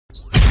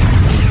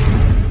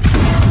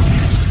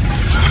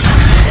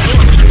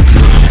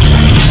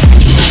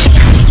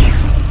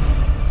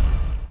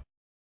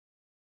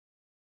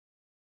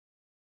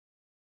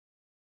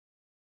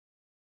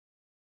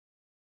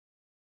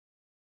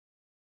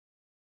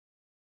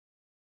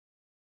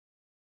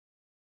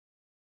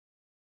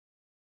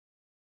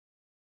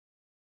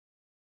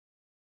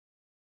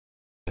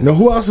No,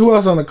 who else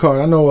on the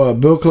card? I know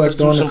Bill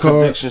Collector on the card. Let's do some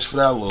predictions for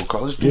that little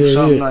card. Let's do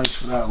something nice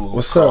for that little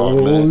What's card,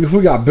 up? Man.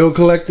 We got Bill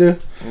Collector.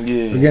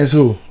 Yeah. Against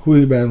who? Who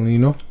he battling, you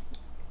know?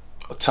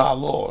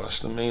 Leauge. That's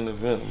the main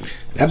event.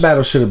 That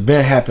battle should have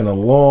been happened a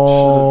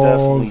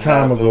long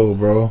time ago,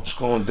 bro. It's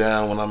going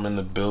down when I'm in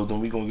the building.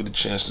 We gonna get a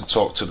chance to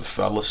talk to the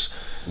fellas.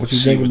 What you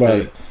think about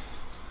it?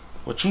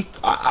 What you...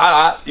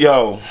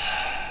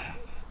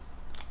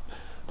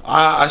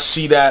 I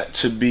see that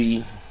to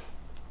be...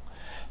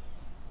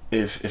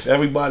 If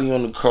everybody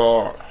on the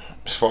card,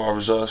 as far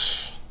as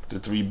us, the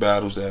 3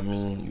 battles that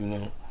mean, you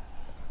know,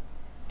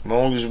 as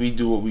long as we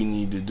do what we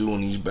need to do in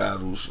these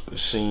battles, the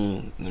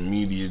scene, the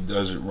media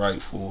does it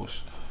right for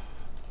us,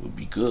 we'll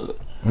be good.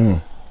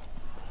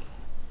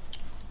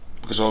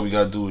 Because all we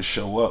gotta do is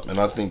show up, and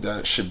I think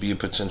that should be a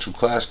potential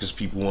clash because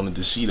people wanted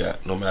to see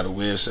that. No matter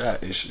where it's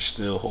at, it should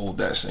still hold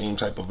that same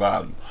type of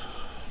value.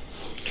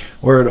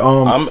 Word.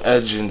 I'm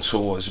edging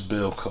towards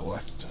Bill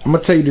Collector. I'm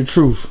gonna tell you the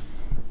truth.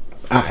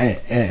 I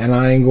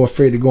ain't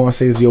afraid to go and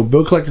say this. Yo,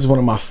 Bill Collector is one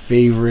of my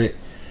favorite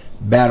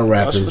battle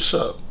rappers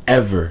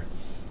ever.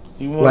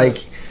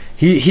 Like,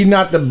 he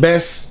not the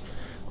best,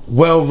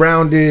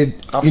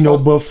 well-rounded, you know,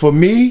 but for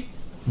me,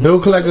 Bill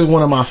Collector is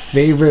one of my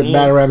favorite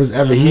battle rappers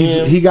ever.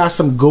 He got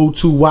some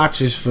go-to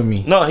watches for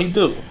me. No, he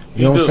do.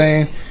 You know what I'm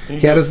saying? He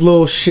had his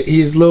little shit,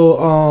 his little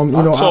you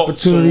know,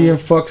 opportunity and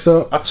fucks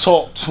up. I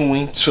talked to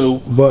him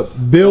too.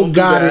 But Bill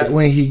got it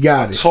when he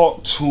got it.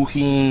 Talked to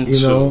him too.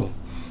 You know?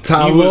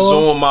 He was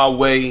on my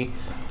way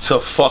to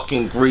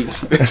fucking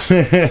greatness.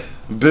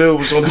 Bill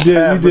was on the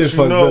path,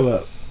 but Bill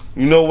up.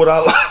 You know what I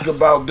like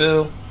about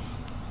Bill?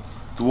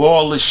 Through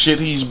all the shit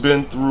he's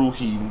been through,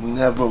 he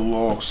never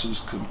lost his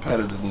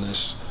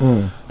competitiveness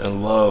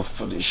and love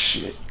for this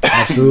shit.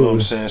 Absolutely. You know what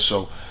I'm saying?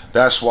 So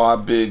that's why I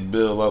big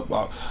Bill up.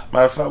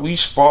 Matter of fact, we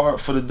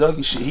sparred for the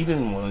Dougie shit. He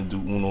didn't want to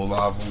do Uno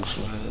Lavos,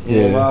 man.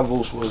 Uno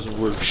Lavos wasn't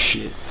worth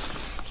shit.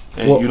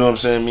 And you know what I'm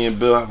saying? Me and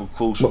Bill have a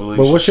close relationship.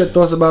 But what's your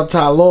thoughts about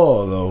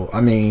Leauge, though? I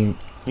mean,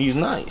 he's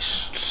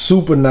nice.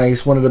 Super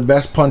nice. One of the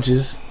best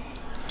punches.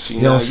 See,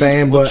 you know what I'm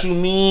saying? What you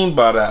mean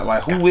by that?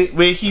 Like,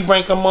 where he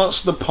rank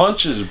amongst the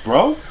punches,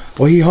 bro?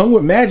 Well, he hung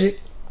with Magic.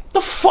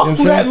 The fuck you know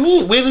do that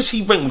mean? Where does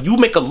he rank? You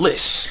make a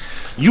list.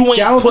 You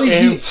ain't putting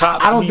him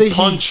top 3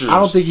 punchers. I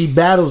don't think he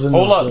battles enough.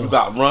 Hold up, you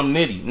got Rum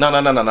Nitty.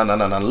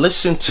 No.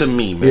 Listen to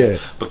me, man.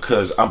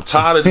 Because I'm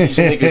tired of these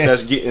niggas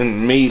that's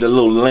getting made a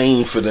little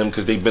lane for them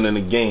because they've been in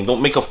the game.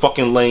 Don't make a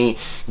fucking lane.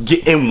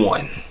 Get in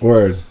one.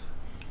 Word.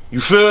 You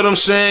feel what I'm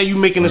saying? You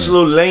making this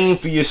little lane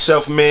for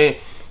yourself, man.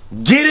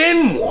 Get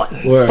in one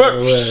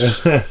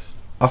first. Word.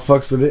 I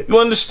fucks with it. You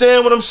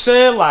understand what I'm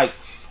saying? Like,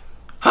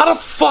 how the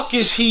fuck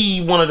is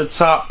he one of the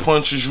top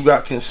punchers you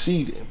got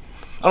conceded?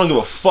 I don't give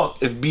a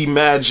fuck if B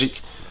Magic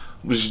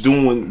was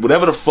doing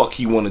whatever the fuck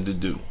he wanted to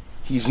do.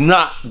 He's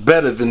not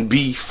better than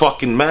B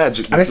fucking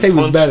Magic. I didn't say he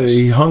was better.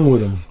 He hung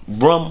with him.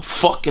 Rum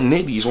fucking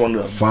Nitty. He's one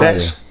of the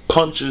best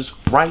punchers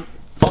right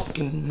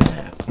fucking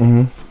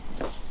now.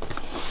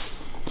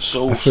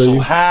 So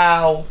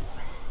how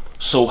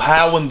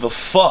in the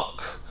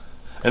fuck?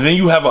 And then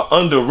you have an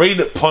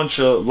underrated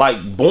puncher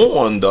like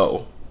Bourne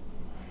though.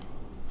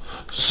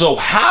 So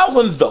how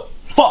in the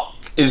fuck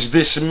is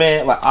this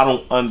man, like, I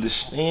don't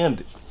understand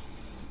it.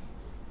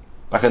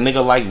 Like a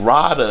nigga like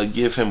Ryder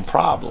give him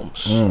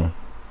problems.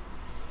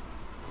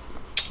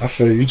 I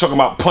feel you. You talking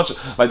about punching,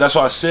 like, that's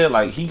why I said,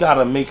 like, he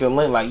gotta make a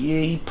lane. Like, yeah,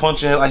 he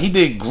punching, like, he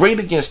did great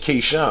against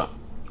K-Shamp.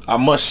 I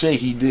must say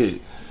he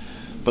did.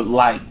 But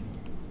like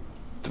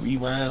 3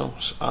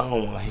 rounds, I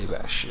don't want to hear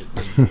that shit.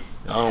 Baby.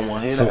 I don't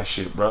want to hear that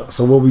shit, bro.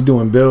 So what we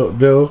doing? Bill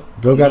got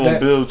that?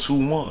 Bill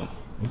 2-1.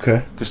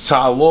 Okay. Cause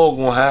Leauge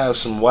gonna have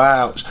some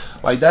wild,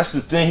 like, that's the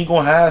thing. He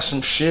gonna have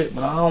some shit,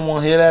 but I don't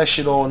want to hear that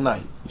shit all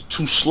night. It's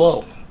too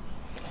slow.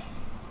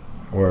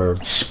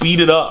 Word. Speed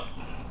it up.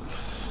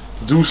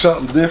 Do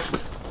something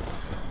different.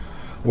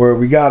 Where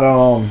we got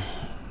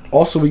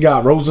also we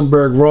got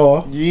Rosenberg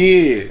Raw.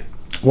 Yeah.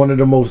 One of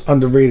the most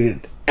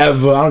underrated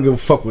ever. I don't give a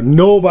fuck what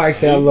nobody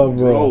say. I love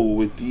Raw.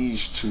 With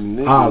these 2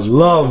 niggas. I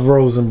love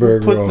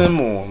Rosenberg Raw. Put them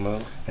on,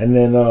 man. And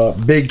then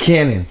Big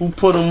Kannon. Who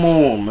put them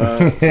on,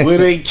 man? Where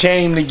they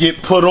came to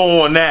get put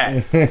on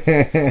at?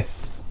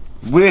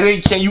 Where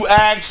they came? You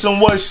ask them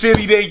what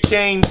city they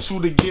came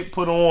to get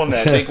put on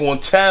at. They gonna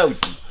tell you.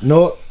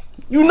 No.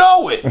 You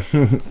know it.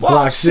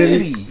 Block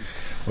City.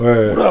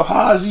 Word. What up,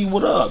 Hazy?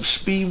 What up?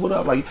 Speed, what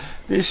up? Like,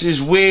 this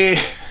is where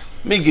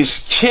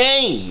niggas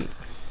came.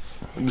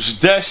 It was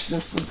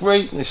destined for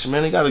greatness,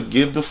 man. They gotta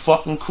give the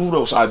fucking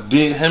kudos. I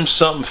did him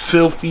something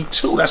filthy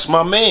too. That's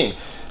my man.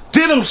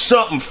 Did him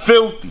something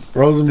filthy.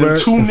 Rosenberg.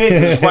 The 2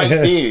 niggas right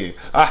there.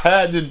 I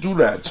had to do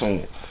that to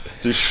him.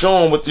 To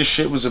show him what this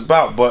shit was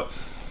about. But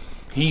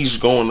he's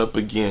going up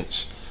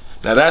against.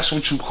 Now that's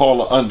what you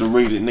call an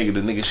underrated nigga. The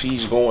niggas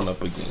he's going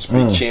up against.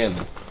 Big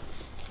Kannon.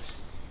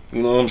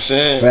 You know what I'm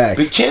saying? Facts.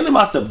 Big Kannon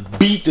about to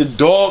beat the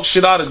dog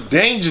shit out of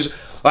Danger's.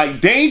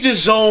 Like, Danger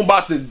Zone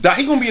about to die.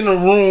 He gonna be in the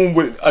room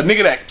with a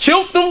nigga that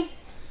killed him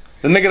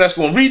The nigga that's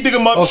gonna re-dig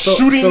him up,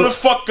 shoot him the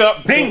fuck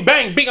up, bing,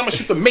 bang, bing. I'm gonna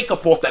shoot the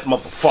makeup off that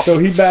motherfucker. So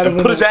he battling.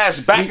 And put his ass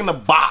back in the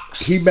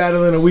box. He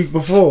battling a week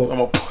before. I'm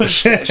gonna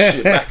push that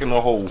shit back in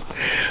the hole.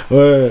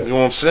 Word. You know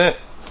what I'm saying?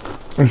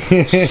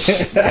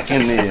 Back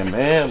in there,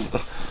 man. You know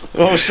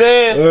what I'm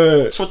saying?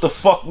 Word. That's what the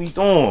fuck we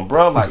doing,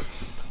 bro. Like,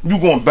 you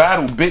gonna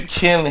battle Big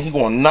Kannon, he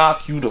gonna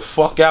knock you the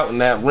fuck out in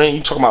that ring.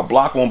 You talking about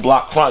block on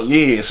block crime?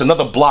 Yeah, it's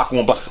another block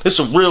on block. It's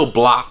a real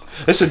block.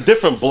 It's a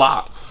different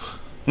block.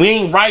 We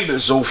ain't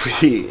writers over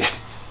here.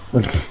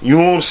 You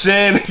know what I'm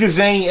saying? Niggas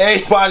ain't,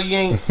 everybody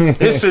ain't.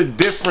 It's a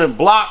different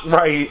block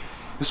right here.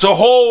 It's a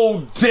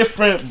whole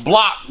different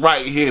block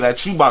right here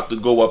that you about to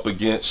go up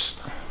against.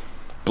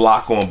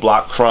 Block on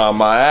block crime.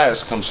 My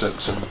ass comes to.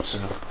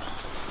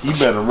 You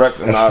better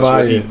recognize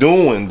what he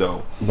doing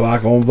though.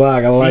 Block on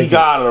block, I like it. He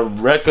gotta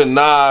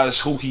recognize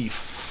who he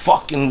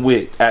fucking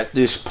with at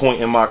this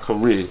point in my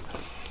career.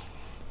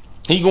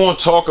 He gonna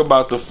talk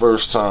about the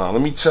first time.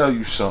 Let me tell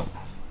you something.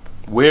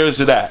 Where is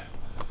it at?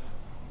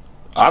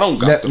 I don't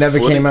got the never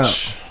footage. Came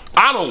out.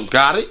 I don't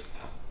got it.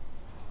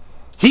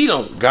 He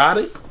don't got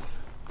it.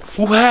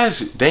 Who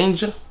has it?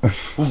 Danja?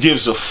 Who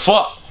gives a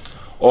fuck?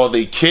 All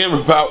they care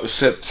about is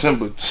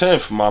September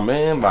 10th, my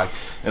man. Like,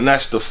 and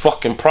that's the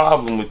fucking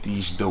problem with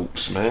these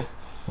dopes, man.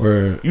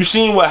 Word. You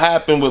seen what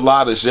happened with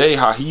Leauge,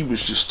 how he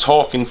was just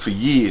talking for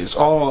years.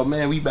 Oh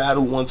man, we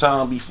battled one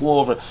time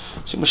before.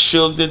 See what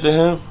Suge did to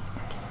him?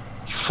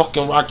 He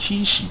fucking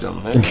Rikishi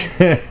them,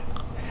 man.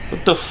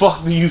 What the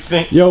fuck do you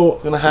think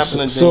gonna happen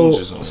in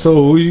Danger Zone? So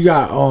who you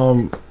got?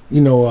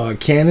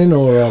 Kannon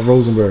or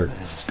Rosenberg?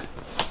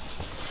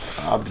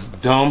 I'll be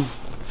dumb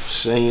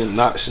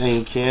not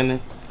saying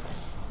Kannon.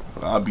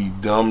 But I'll be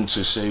dumb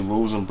to say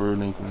Rosenberg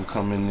ain't gonna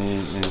come in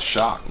there and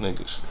shock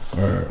niggas.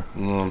 Right.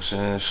 You know what I'm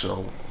saying?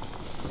 So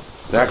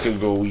that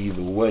could go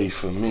either way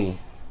for me.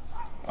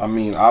 I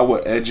mean, I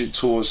would edge it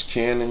towards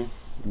Kannon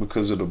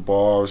because of the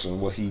bars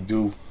and what he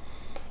do.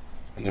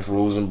 And if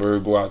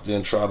Rosenberg go out there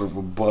and try to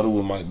rebuttal,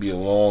 it might be a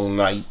long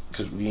night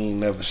because we ain't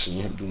never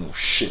seen him do no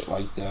shit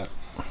like that.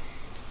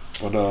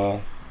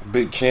 But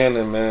Big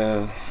Kannon,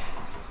 man,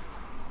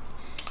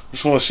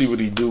 just want to see what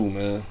he do,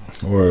 man.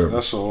 Word.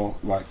 That's all.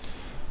 Like,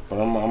 but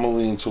I'm gonna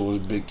lean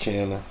towards Big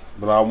Kannon.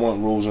 But I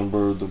want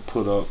Rosenberg to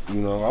put up. You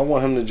know, I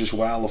want him to just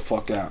wow the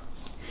fuck out.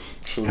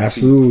 So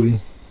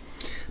absolutely.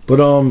 But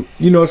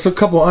it's a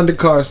couple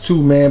undercards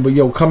too, man. But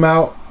come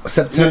out.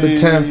 September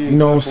 10th, you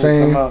know what I'm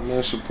saying? Come out,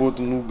 man. Support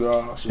the new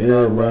guys.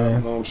 Yeah, man.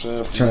 You know what I'm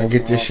saying? Trying to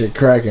get this shit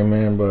cracking,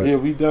 man. But yeah,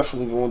 we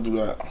definitely gonna do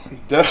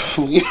that.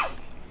 Definitely.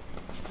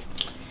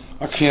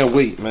 I can't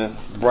wait, man.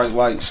 Bright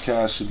lights,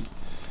 Cassidy.